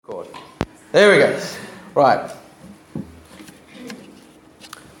There we go. Right.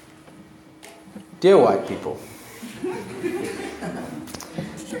 Dear white people,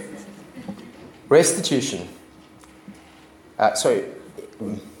 restitution,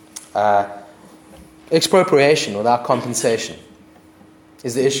 expropriation without compensation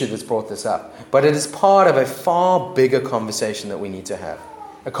is the issue that's brought this up. But it is part of a far bigger conversation that we need to have.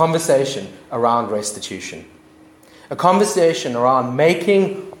 A conversation around restitution. A conversation around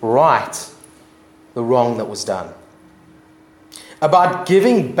making right the wrong that was done. About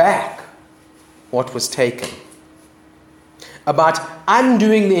giving back what was taken. About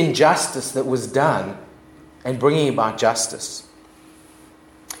undoing the injustice that was done and bringing about justice.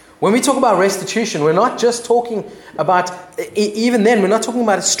 When we talk about restitution, we're not just talking about, even then, we're not talking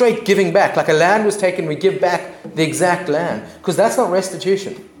about a straight giving back. Like a land was taken, we give back the exact land. Because that's not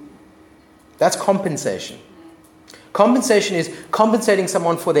restitution. That's compensation. Compensation is compensating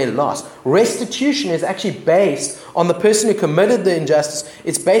someone for their loss. Restitution is actually based on the person who committed the injustice.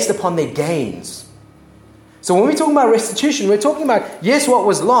 It's based upon their gains. So when we talk about restitution, we're talking about, yes, what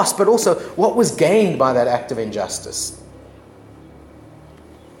was lost, but also what was gained by that act of injustice.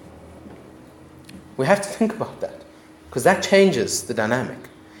 We have to think about that, because that changes the dynamic.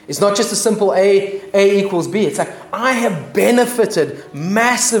 It's not just a simple A equals B. It's like, I have benefited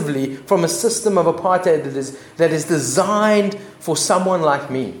massively from a system of apartheid that is designed for someone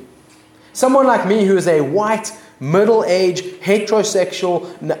like me. Someone like me who is a white, middle-aged, heterosexual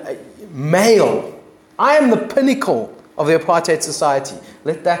male. I am the pinnacle of the apartheid society.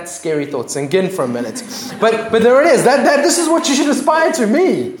 Let that scary thought sink in for a minute. But there it is. This is what you should aspire to,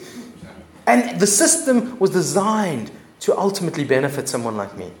 me. And the system was designed to ultimately benefit someone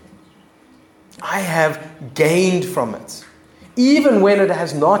like me. I have gained from it, even when it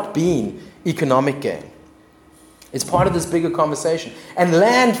has not been economic gain. It's part of this bigger conversation. And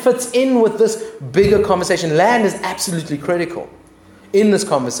land fits in with this bigger conversation. Land is absolutely critical in this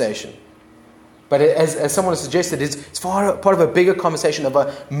conversation. But as someone has suggested, it's part of a bigger conversation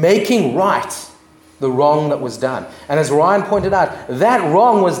of making right the wrong that was done. And as Ryan pointed out, that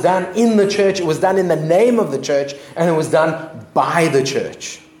wrong was done in the church. It was done in the name of the church, and it was done by the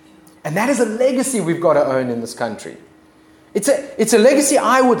church. And that is a legacy we've got to own in this country. It's a legacy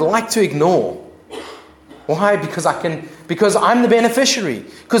I would like to ignore. Why? Because I'm the beneficiary.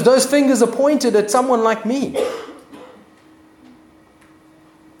 Because those fingers are pointed at someone like me.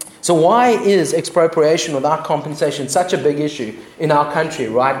 So why is expropriation without compensation such a big issue in our country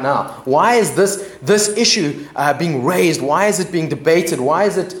right now? Why is this issue being raised? Why is it being debated? Why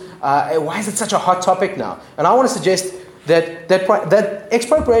is it such a hot topic now? And I want to suggest that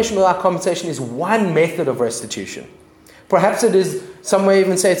expropriation without compensation is one method of restitution. Perhaps it is, some may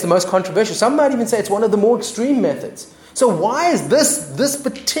even say it's the most controversial. Some might even say it's one of the more extreme methods. So why is this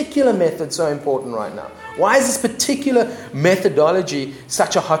particular method so important right now? Why is this particular methodology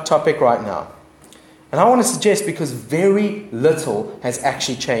such a hot topic right now? And I want to suggest because very little has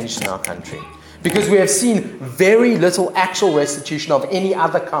actually changed in our country. Because we have seen very little actual restitution of any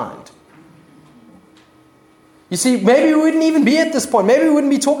other kind. You see, maybe we wouldn't even be at this point. Maybe we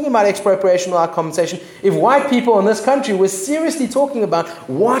wouldn't be talking about expropriation without compensation if white people in this country were seriously talking about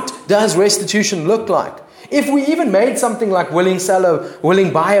what does restitution look like. If we even made something like willing seller,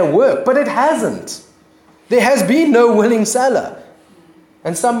 willing buyer work, but it hasn't. There has been no willing seller.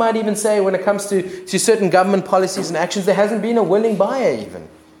 And some might even say when it comes to certain government policies and actions, there hasn't been a willing buyer even.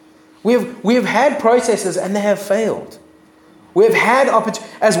 We have had processes and they have failed. We've had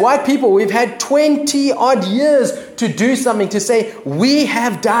as white people, we've had 20 odd years to do something, to say we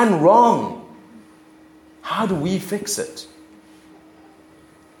have done wrong. How do we fix it?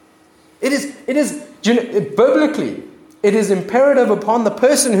 It is biblically, it is imperative upon the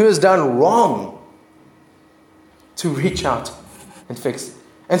person who has done wrong to reach out and fix it.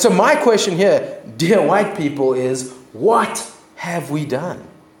 And so my question here, dear white people, is what have we done?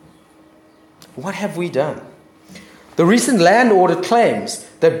 What have we done? The recent land audit claims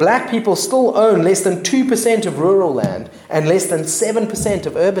that black people still own less than 2% of rural land and less than 7%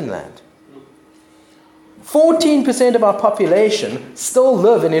 of urban land. 14% of our population still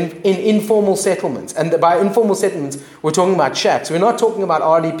live in informal settlements. And by informal settlements, we're talking about shacks. We're not talking about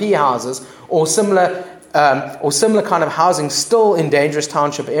RDP houses or similar kind of housing still in dangerous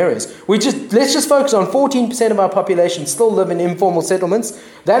township areas. Let's just focus on 14% of our population still live in informal settlements.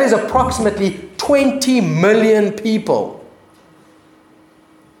 That is approximately 20 million people.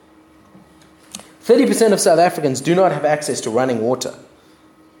 30% of South Africans do not have access to running water.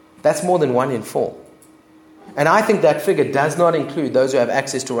 That's more than 1 in 4. And I think that figure does not include those who have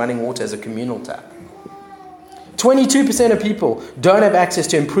access to running water as a communal tap. 22% of people don't have access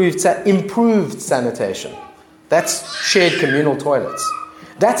to improved sanitation. That's shared communal toilets.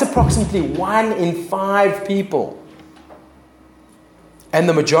 That's approximately 1 in 5 people. And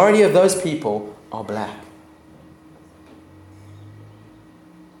the majority of those people are black.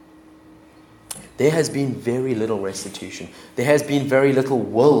 There has been very little restitution. There has been very little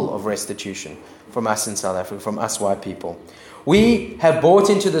will of restitution from us in South Africa, from us white people. We have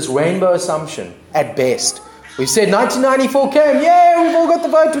bought into this rainbow assumption at best. We've said 1994 came, yeah, we've all got the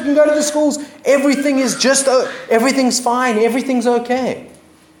vote, we can go to the schools. Everything's fine, everything's okay.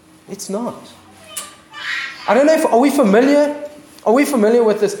 It's not. I don't know, are we familiar? Are we familiar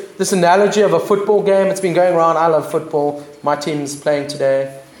with this analogy of a football game? It's been going around. I love football. My team's playing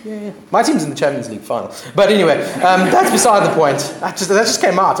today. Yeah. My team's in the Champions League final. But anyway, that's beside the point. That just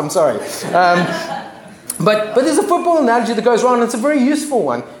came out. I'm sorry. But there's a football analogy that goes around, and it's a very useful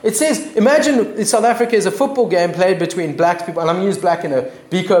one. It says, imagine South Africa is a football game played between black people, and I'm using black in a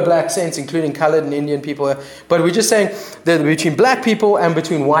Biko black sense, including coloured and Indian people. But we're just saying that between black people and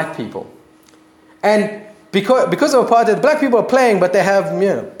between white people. And because of apartheid, the black people are playing, but they have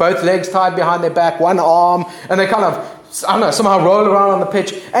both legs tied behind their back, one arm, and they kind of, somehow roll around on the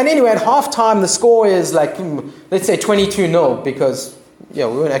pitch. And anyway, at halftime, the score is like, let's say 22-0, because, we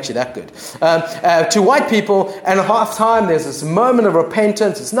weren't actually that good. To white people, and at halftime, there's this moment of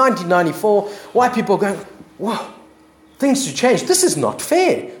repentance. It's 1994. White people are going, whoa, things should change. This is not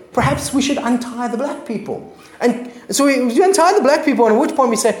fair. Perhaps we should untie the black people. And so we untie the black people, and at which point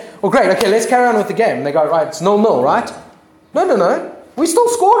we say, well, great, okay, let's carry on with the game. And they go, right, it's 0-0, right? No. We still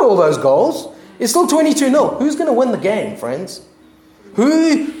scored all those goals. It's still 22-0. Who's going to win the game, friends?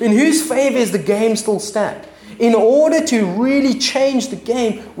 In whose favor is the game still stacked? In order to really change the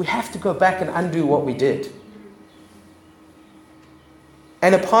game, we have to go back and undo what we did.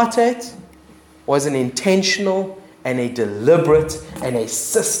 And apartheid was an intentional and a deliberate and a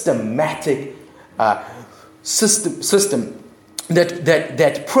systematic system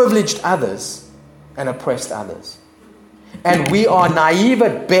that privileged others and oppressed others. And we are naive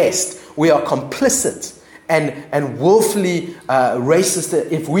at best. We are complicit and willfully racist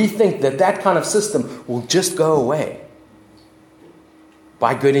if we think that kind of system will just go away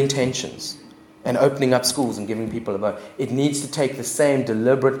by good intentions and opening up schools and giving people a vote. It needs to take the same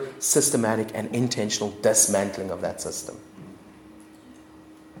deliberate, systematic, and intentional dismantling of that system.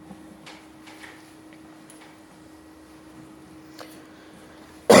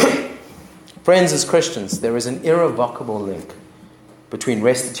 Friends, as Christians, there is an irrevocable link between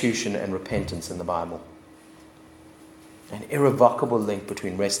restitution and repentance in the Bible. An irrevocable link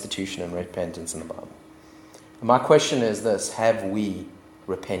between restitution and repentance in the Bible. And my question is this: have we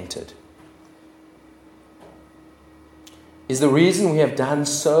repented? Is the reason we have done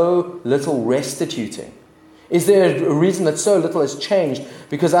so little restituting? Is there a reason that so little has changed?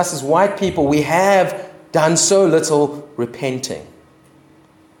 Because us as white people, we have done so little repenting.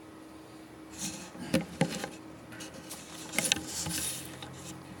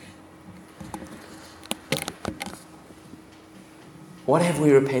 What have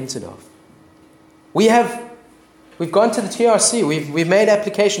we repented of? We've gone to the TRC. We've made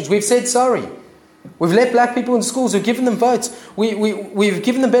applications. We've said sorry. We've let black people in schools. We've given them votes. We've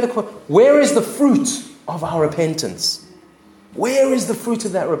given them better. Where is the fruit of our repentance? Where is the fruit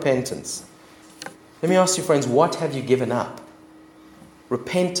of that repentance? Let me ask you, friends, what have you given up?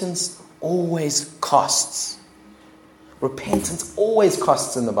 Repentance always costs. Repentance always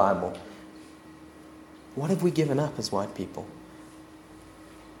costs in the Bible. What have we given up as white people?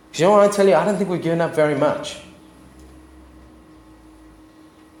 You know what I tell you? I don't think we've given up very much.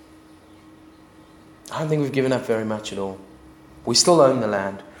 I don't think we've given up very much at all. We still own the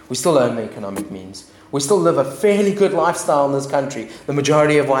land. We still own the economic means. We still live a fairly good lifestyle in this country, the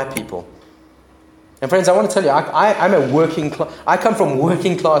majority of white people. And friends, I want to tell you, I come from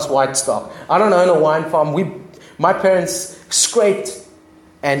working class white stock. I don't own a wine farm. My parents scraped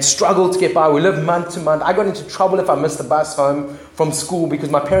and struggled to get by. We lived month to month. I got into trouble if I missed the bus home from school because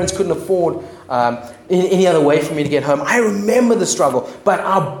my parents couldn't afford any other way for me to get home. I remember the struggle,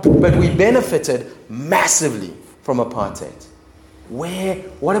 but we benefited massively from apartheid.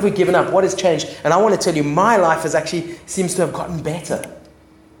 What have we given up? What has changed? And I want to tell you, my life seems to have gotten better.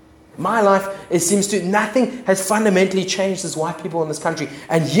 My life, nothing has fundamentally changed as white people in this country.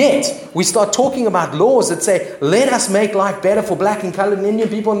 And yet, we start talking about laws that say, let us make life better for black and colored and Indian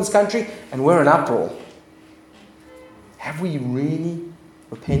people in this country, and we're in uproar. Have we really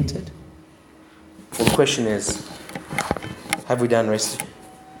repented? Well, the question is, have we done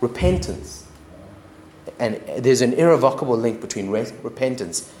repentance? And there's an irrevocable link between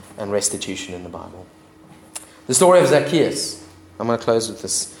repentance and restitution in the Bible. The story of Zacchaeus. I'm going to close with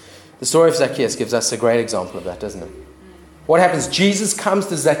this. The story of Zacchaeus gives us a great example of that, doesn't it? What happens? Jesus comes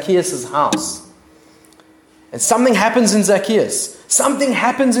to Zacchaeus' house. And something happens in Zacchaeus. Something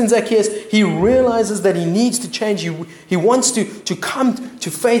happens in Zacchaeus. He realizes that he needs to change. He wants to come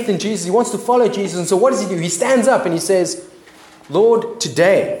to faith in Jesus. He wants to follow Jesus. And so what does he do? He stands up and he says, Lord,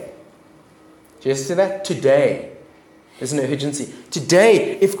 today. Do you see that? Today. There's an urgency.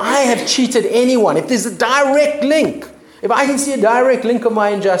 Today, if I have cheated anyone, if there's a direct link, if I can see a direct link of my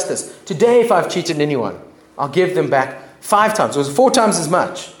injustice, today if I've cheated anyone, I'll give them back 5 times. It was 4 times as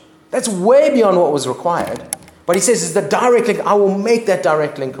much. That's way beyond what was required. But he says it's the direct link. I will make that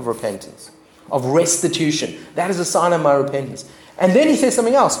direct link of repentance, of restitution. That is a sign of my repentance. And then he says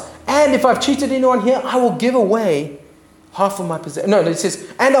something else. And if I've cheated anyone here, I will give away half of my possessions. No, it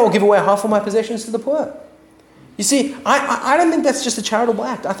says, and I will give away half of my possessions to the poor. You see, I don't think that's just a charitable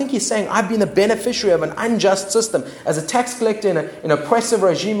act. I think he's saying I've been a beneficiary of an unjust system. As a tax collector in an oppressive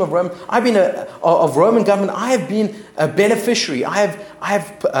regime of Rome, I've been of Roman government. I have been a beneficiary. I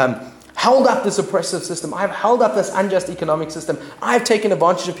have held up this oppressive system. I have held up this unjust economic system. I have taken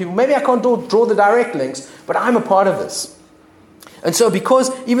advantage of people. Maybe I can't draw the direct links, but I'm a part of this. And so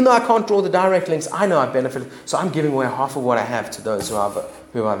because, even though I can't draw the direct links, I know I've benefited. So I'm giving away half of what I have to those who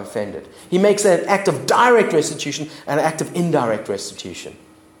I've offended. He makes an act of direct restitution and an act of indirect restitution.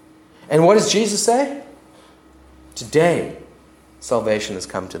 And what does Jesus say? Today, salvation has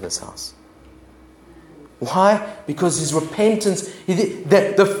come to this house. Why? Because his repentance,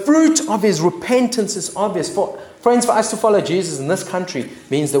 the fruit of his repentance is obvious. Friends, for us to follow Jesus in this country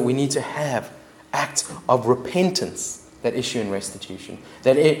means that we need to have acts of repentance that issue in restitution,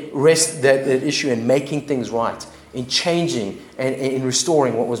 that issue in making things right, in changing and in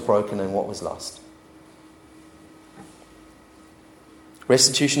restoring what was broken and what was lost.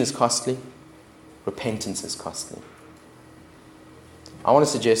 Restitution is costly. Repentance is costly. I want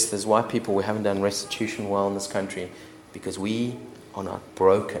to suggest there's why we haven't done restitution well in this country, because we are not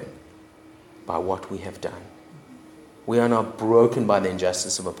broken by what we have done. We are not broken by the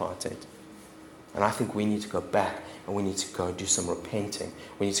injustice of apartheid. And I think we need to go back and we need to go do some repenting.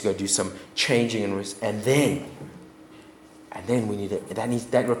 We need to go do some changing and then we need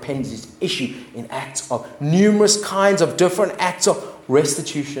that repentance is issued in acts of numerous kinds of different acts of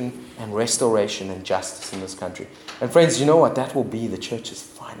restitution and restoration and justice in this country. And friends, you know what? That will be the church's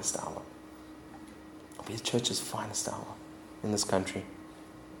finest hour. It will be the church's finest hour in this country.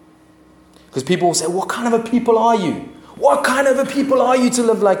 Because people will say, what kind of a people are you? What kind of a people are you to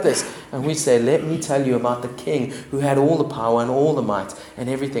live like this? And we say, let me tell you about the King who had all the power and all the might and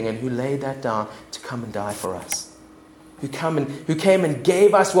everything, and who laid that down to come and die for us. Who came and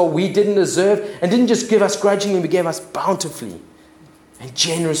gave us what we didn't deserve, and didn't just give us grudgingly, but gave us bountifully and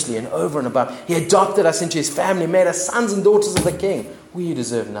generously and over and above. He adopted us into his family, made us sons and daughters of the King. We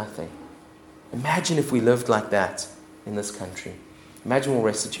deserve nothing. Imagine if we lived like that in this country. Imagine what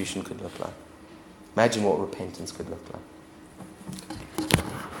restitution could look like. Imagine what repentance could look like.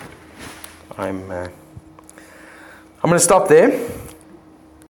 I'm going to stop there.